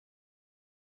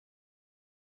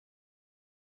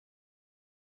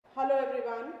Hello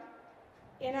everyone.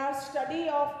 In our study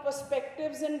of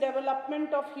perspectives in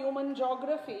development of human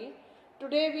geography,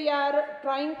 today we are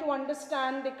trying to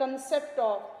understand the concept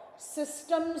of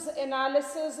systems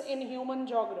analysis in human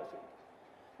geography.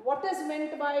 What is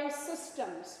meant by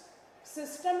systems?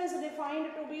 System is defined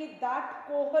to be that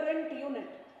coherent unit,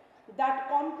 that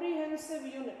comprehensive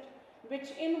unit,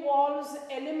 which involves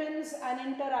elements and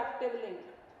interactive link.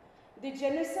 The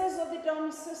genesis of the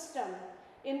term system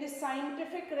in the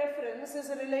scientific reference is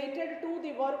related to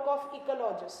the work of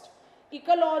ecologists.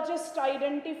 Ecologists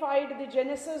identified the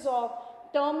genesis of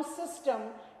term system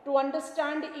to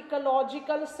understand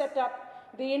ecological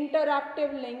setup, the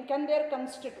interactive link and their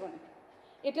constituent.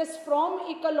 It is from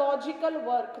ecological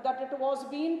work that it was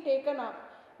being taken up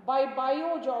by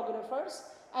biogeographers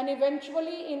and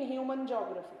eventually in human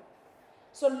geography.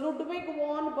 So Ludwig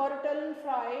von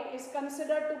Bertalanffy is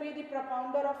considered to be the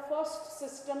propounder of first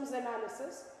systems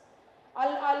analysis.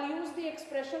 I'll use the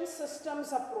expression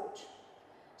systems approach.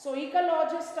 So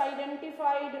ecologists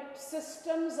identified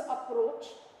systems approach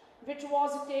which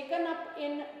was taken up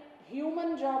in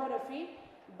human geography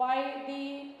by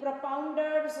the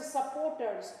propounders,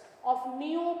 supporters of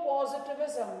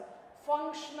neo-positivism,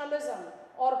 functionalism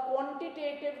or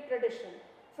quantitative tradition.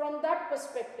 From that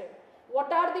perspective,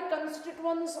 what are the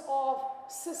constituents of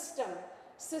system?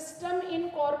 System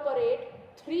incorporate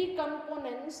three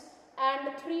components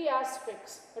and three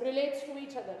aspects, relates to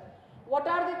each other. What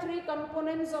are the three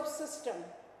components of system?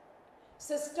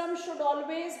 System should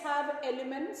always have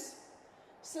elements.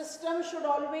 System should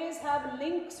always have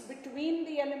links between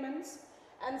the elements,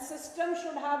 and system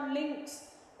should have links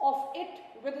of it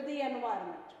with the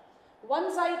environment.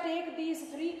 Once I take these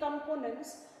three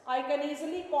components, I can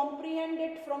easily comprehend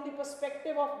it from the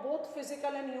perspective of both physical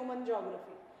and human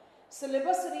geography.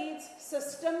 Syllabus reads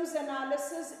systems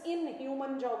analysis in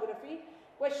human geography.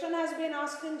 Question has been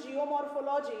asked in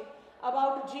geomorphology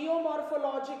about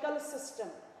geomorphological system.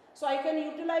 So I can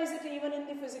utilize it even in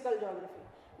the physical geography.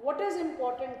 What is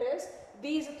important is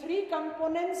these three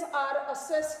components are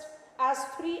assessed as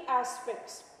three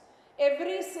aspects.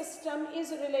 Every system is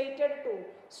related to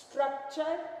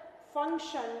structure,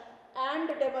 function and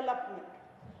development.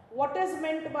 What is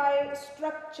meant by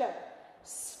structure?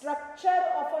 Structure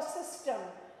of a system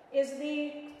is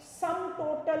the sum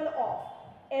total of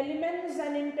elements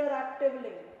and interactive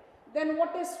link. Then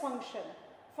what is function?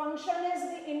 Function is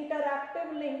the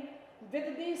interactive link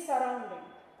with the surrounding.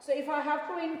 So if I have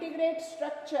to integrate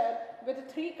structure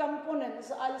with three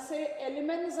components, I'll say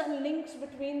elements and links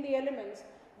between the elements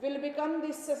will become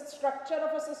the structure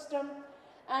of a system,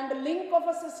 and link of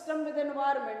a system with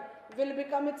environment will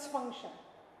become its function.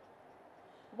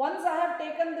 Once I have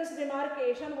taken this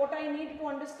demarcation, what I need to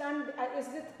understand is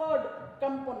the third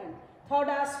component, third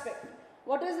aspect.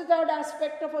 What is the third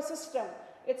aspect of a system?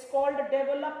 It's called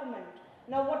development.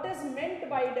 Now what is meant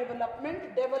by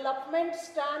development? Development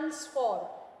stands for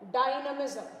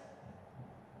dynamism.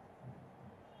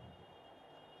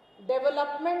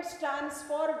 Development stands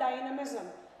for dynamism.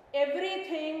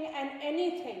 Everything and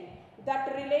anything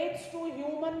that relates to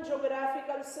human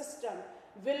geographical system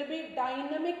will be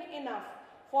dynamic enough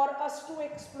for us to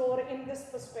explore in this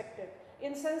perspective.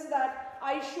 In sense that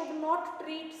I should not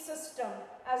treat system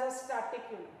as a static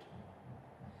unit.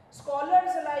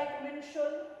 Scholars like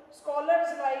Minshall, scholars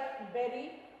like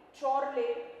Berry,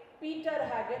 Chorley, Peter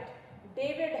Haggett,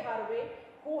 David Harvey,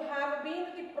 who have been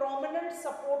the prominent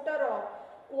supporter of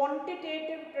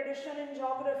quantitative tradition in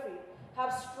geography,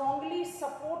 have strongly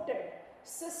supported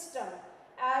system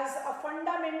as a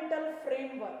fundamental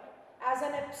framework, as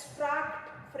an abstract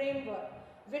framework,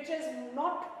 which is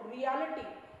not reality,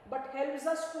 but helps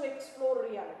us to explore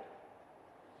reality.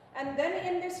 And then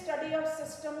in the study of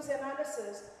systems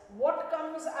analysis, what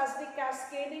comes as the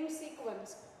cascading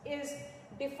sequence is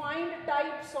defined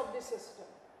types of the system.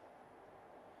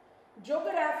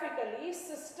 Geographically,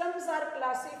 systems are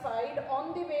classified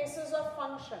on the basis of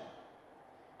function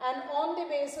and on the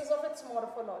basis of its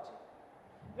morphology.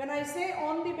 When I say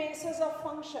on the basis of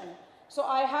function, so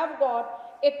I have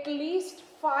got at least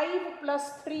 5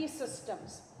 plus 3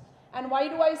 systems. And why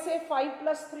do I say 5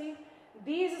 plus 3?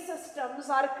 These systems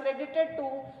are credited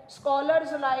to scholars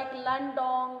like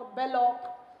Landong, Belloc,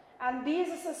 and these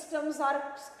systems are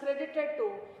credited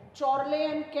to Chorley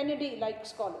and Kennedy like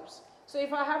scholars. So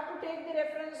if I have to take the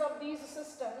reference of these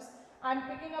systems, I am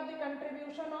picking up the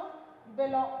contribution of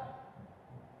Belloc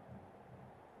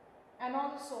and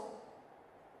also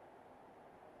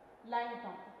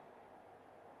Langton.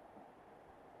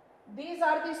 These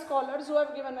are the scholars who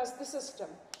have given us the system.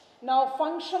 Now,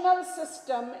 functional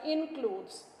system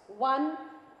includes 1.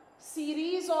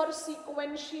 Series or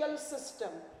sequential system.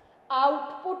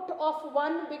 output of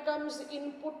one becomes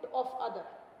input of other.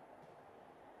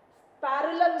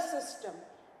 Parallel system,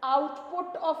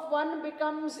 output of one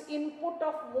becomes input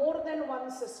of more than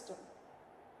one system.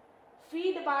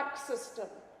 Feedback system,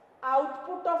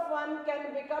 output of one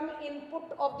can become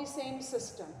input of the same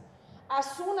system. As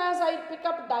soon as I pick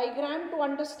up diagram to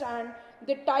understand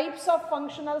the types of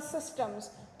functional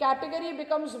systems, category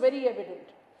becomes very evident.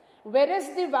 Whereas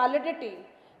the validity,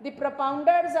 the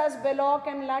propounders as Blache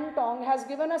and Lantong has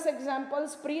given us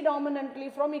examples predominantly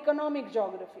from economic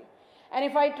geography. And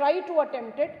if I try to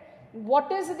attempt it,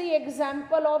 what is the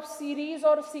example of series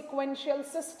or sequential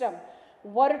system?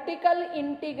 Vertical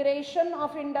integration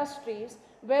of industries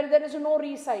where there is no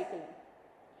recycling.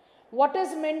 What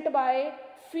is meant by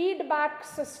feedback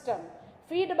system?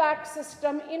 Feedback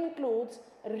system includes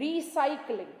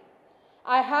recycling.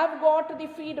 I have got the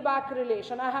feedback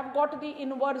relation, I have got the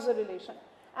inverse relation.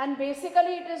 And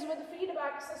basically it is with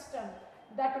feedback system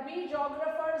that we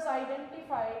geographers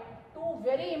identify two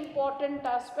very important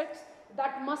aspects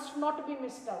that must not be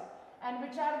missed out. And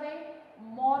which are they?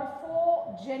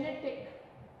 Morphogenetic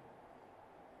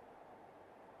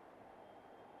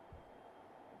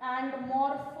and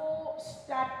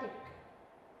morphostatic.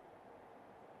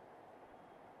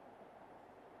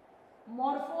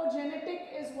 Morphogenetic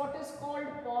is what is called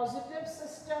positive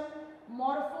system.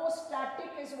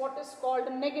 Morphostatic is what is called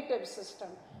negative system.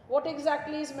 What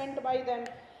exactly is meant by them?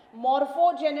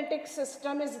 Morphogenetic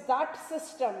system is that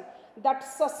system that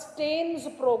sustains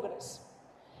progress.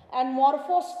 And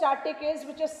morphostatic is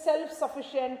which is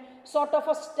self-sufficient, sort of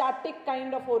a static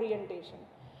kind of orientation.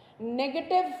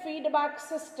 Negative feedback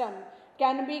system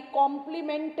can be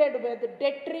complemented with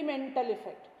detrimental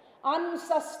effect.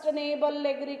 Unsustainable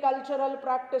agricultural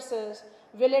practices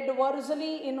will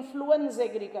adversely influence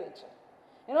agriculture.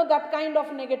 You know, that kind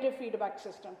of negative feedback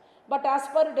system. But as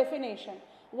per definition,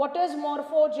 what is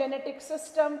morphogenetic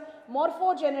system?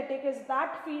 Morphogenetic is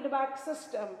that feedback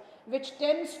system which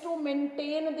tends to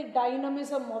maintain the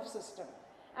dynamism of system.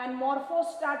 And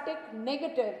morphostatic,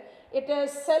 negative, it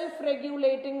is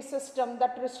self-regulating system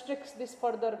that restricts this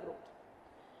further growth.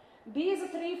 These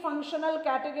three functional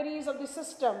categories of the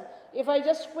system, if I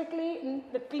just quickly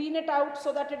clean it out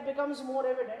so that it becomes more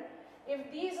evident,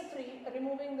 if these three,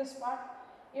 removing this part,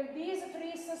 if these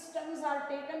three systems are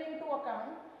taken into account,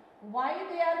 why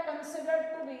they are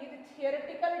considered to be the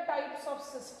theoretical types of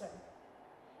system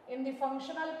in the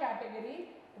functional category,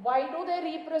 why do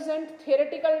they represent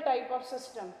theoretical type of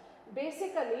system?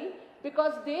 Basically,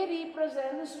 because they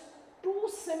represent two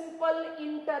simple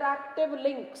interactive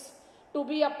links to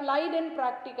be applied in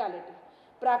practicality.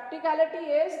 Practicality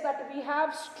is that we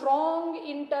have strong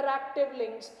interactive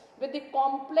links with the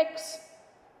complex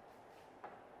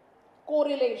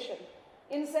correlation.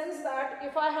 In sense that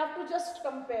if I have to just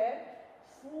compare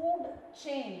food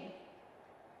chain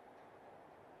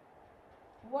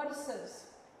versus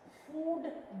food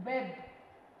web,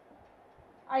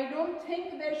 I don't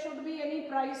think there should be any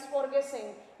prize for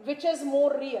guessing which is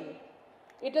more real.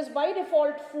 It is by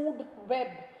default food web.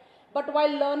 But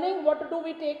while learning, what do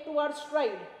we take to our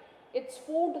stride? It's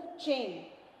food chain.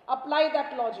 Apply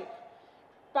that logic.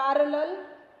 Parallel,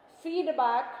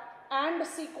 feedback and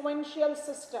sequential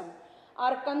system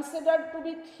are considered to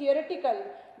be theoretical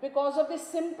because of the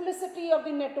simplicity of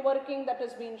the networking that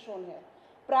has been shown here.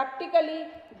 Practically,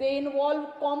 they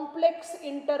involve complex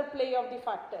interplay of the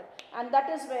factor, and that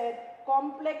is where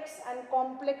complex and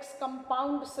complex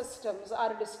compound systems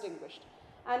are distinguished.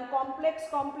 And complex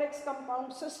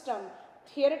compound system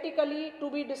theoretically to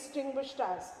be distinguished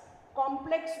as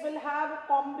complex will have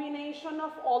combination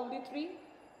of all the three,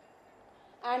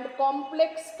 and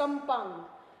complex compound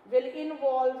will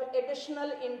involve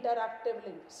additional interactive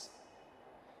links.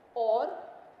 Or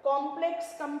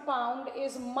complex compound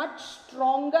is much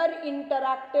stronger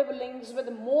interactive links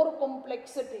with more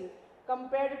complexity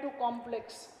compared to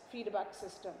complex feedback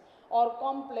system, or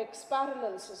complex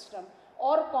parallel system,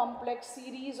 or complex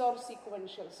series or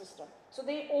sequential system. So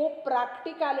they owe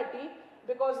practicality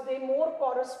because they more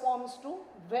corresponds to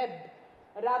web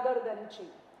rather than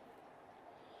chain.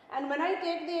 And when I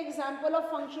take the example of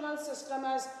functional system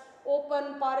as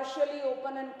open, partially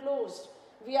open and closed,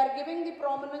 we are giving the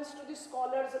prominence to the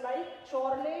scholars like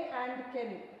Chorley and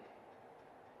Kenny.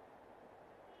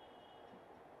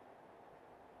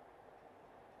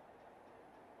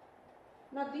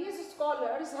 Now these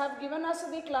scholars have given us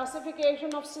the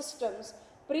classification of systems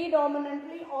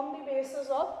predominantly on the basis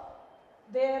of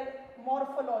their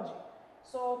morphology.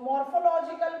 So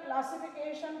morphological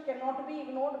classification cannot be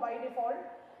ignored by default,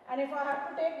 and if I have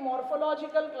to take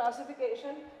morphological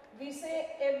classification, we say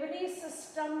every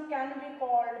system can be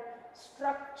called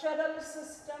structural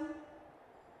system,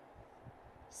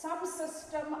 Some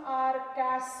systems are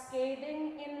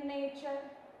cascading in nature,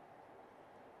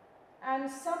 and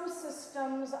some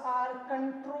systems are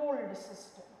controlled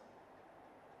systems.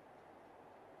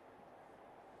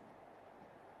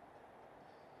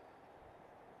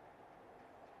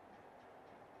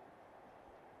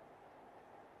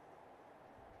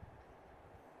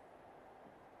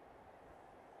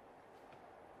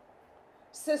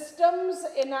 Systems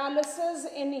analysis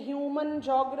in human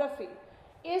geography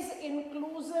is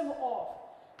inclusive of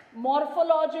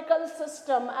morphological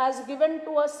system as given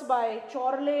to us by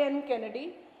Chorley and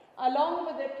Kennedy. Along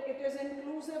with it, it is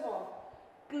inclusive of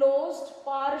closed,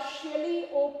 partially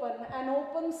open and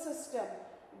open system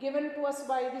given to us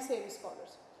by the same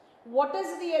scholars. What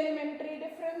is the elementary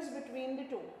difference between the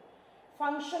two?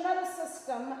 Functional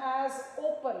system as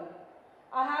open.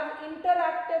 I have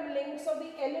interactive links of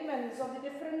the elements of the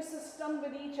different system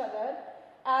with each other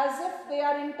as if they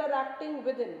are interacting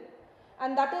within.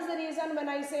 And that is the reason when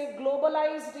I say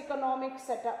globalized economic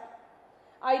setup,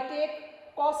 I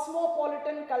take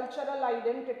cosmopolitan cultural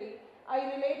identity, I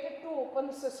relate it to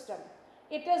open system.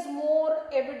 It is more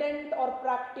evident or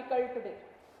practical today.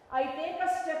 I take a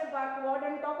step backward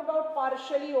and talk about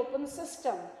partially open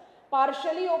system.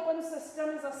 Partially open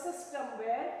system is a system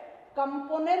where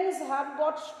components have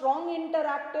got strong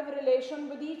interactive relation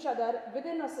with each other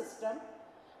within a system.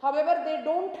 However, they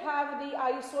don't have the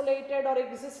isolated or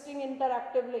existing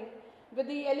interactive link with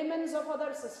the elements of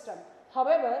other system.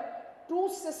 However, two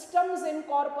systems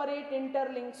incorporate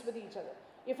interlinks with each other.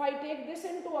 If I take this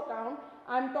into account,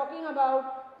 I am talking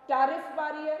about tariff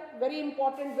barrier, very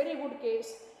important, very good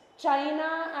case,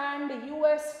 China and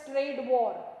US trade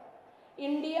war.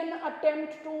 Indian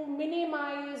attempt to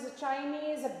minimize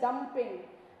Chinese dumping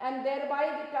and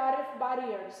thereby the tariff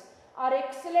barriers are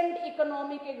excellent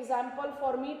economic example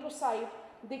for me to cite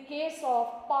the case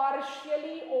of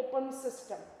partially open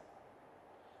system.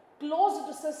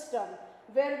 Closed system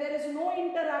where there is no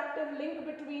interactive link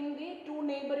between the two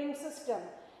neighboring systems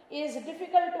is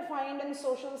difficult to find in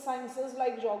social sciences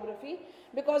like geography,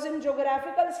 because in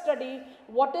geographical study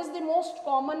what is the most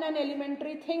common and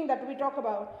elementary thing that we talk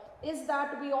about is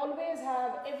that we always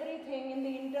have everything in the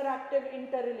interactive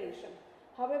interrelation.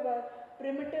 However,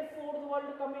 primitive fourth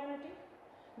world community,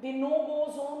 the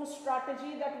no-go zone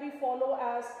strategy that we follow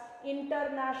as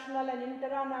international and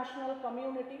intranational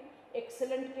community,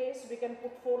 excellent case, we can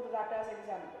put forth that as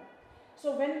example.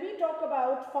 So when we talk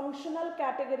about functional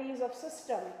categories of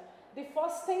system, the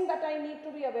first thing that I need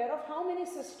to be aware of how many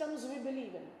systems we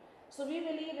believe in. So we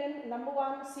believe in number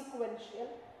 1 sequential,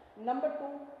 number 2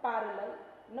 parallel,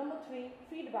 number 3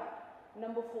 feedback,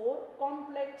 number 4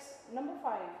 complex, number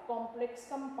 5 complex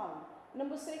compound,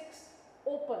 number 6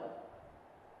 open,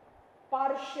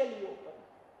 partially open,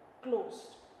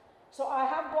 closed. So I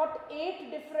have got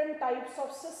 8 different types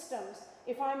of systems.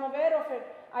 If I am aware of it,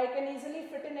 I can easily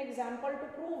fit an example to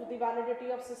prove the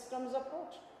validity of systems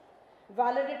approach.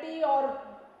 Validity or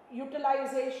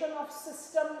utilization of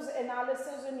systems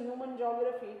analysis in human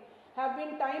geography have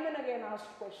been time and again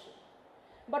asked questions.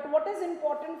 But what is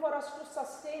important for us to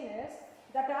sustain is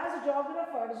that as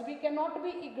geographers, we cannot be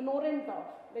ignorant of,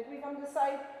 let me come this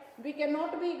side, we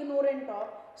cannot be ignorant of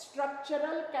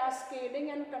structural,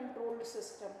 cascading and controlled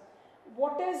system.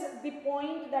 What is the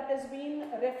point that is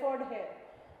being referred here?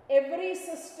 Every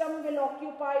system will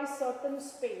occupy certain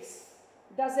space.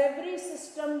 Does every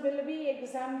system will be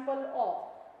example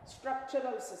of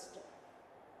structural system?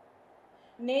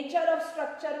 Nature of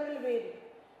structure will vary.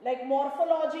 Like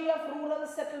morphology of rural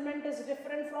settlement is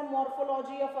different from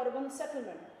morphology of urban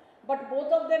settlement. But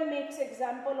both of them makes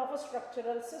example of a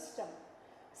structural system.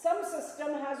 Some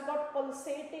system has got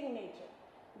pulsating nature.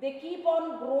 They keep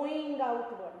on growing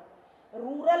outward.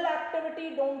 Rural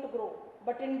activity don't grow,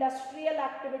 but industrial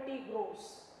activity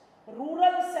grows.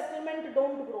 Rural settlement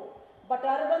don't grow, but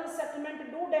urban settlement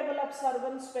do develop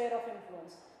urban sphere of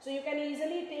influence. So you can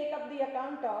easily take up the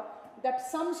account of that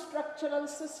some structural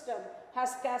system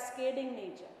has cascading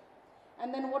nature.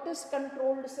 And then what is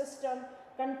controlled system?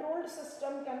 Controlled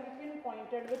system can be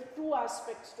pinpointed with 2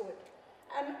 aspects to it.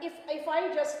 And if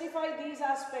I justify these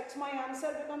aspects, my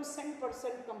answer becomes 100%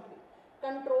 complete.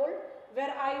 Controlled,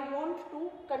 where I want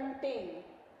to contain,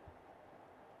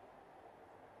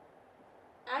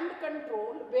 and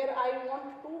control, where I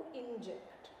want to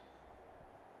inject.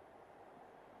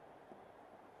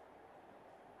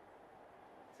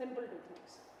 Simple 2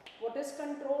 things. What is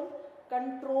control?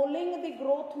 Controlling the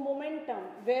growth momentum,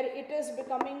 where it is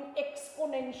becoming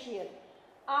exponential,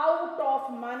 out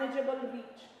of manageable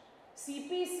reach.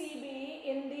 CPCB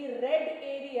in the red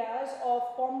areas of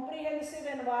comprehensive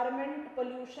environment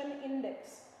pollution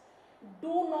index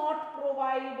do not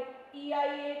provide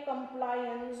EIA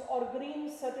compliance or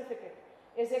green certificate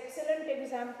is excellent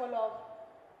example of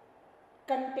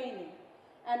containing.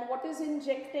 And what is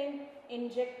injecting?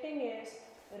 Injecting is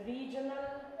regional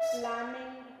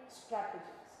planning strategies.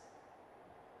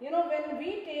 You know, when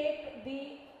we take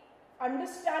the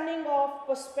understanding of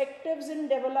perspectives in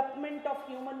development of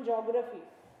human geography,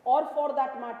 or for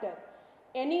that matter,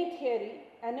 any theory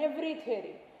and every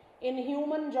theory in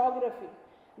human geography,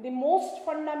 the most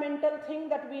fundamental thing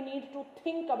that we need to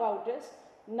think about is,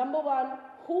 number one,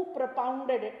 who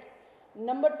propounded it.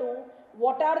 Number two,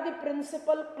 what are the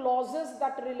principal clauses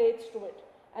that relates to it.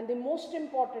 And the most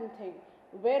important thing,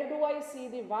 where do I see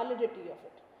the validity of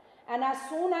it? And as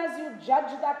soon as you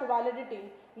judge that validity,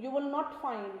 you will not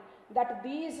find that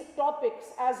these topics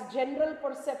as general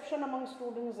perception among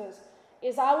students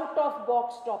is out of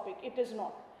box topic. It is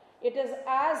not. It is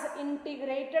as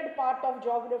integrated part of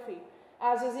geography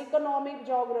as is economic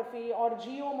geography or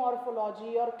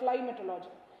geomorphology or climatology.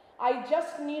 I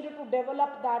just need to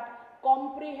develop that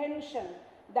comprehension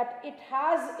that it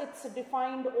has its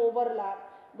defined overlap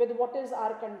with what is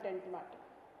our content matter.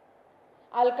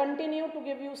 I'll continue to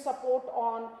give you support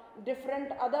on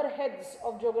different other heads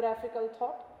of geographical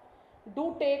thought.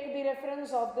 Do take the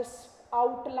reference of this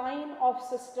outline of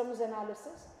systems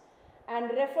analysis and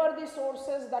refer the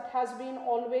sources that has been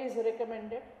always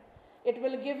recommended. It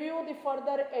will give you the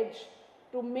further edge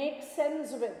to make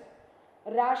sense with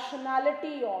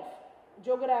rationality of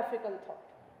geographical thought.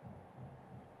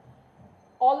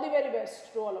 All the very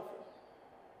best to all of you.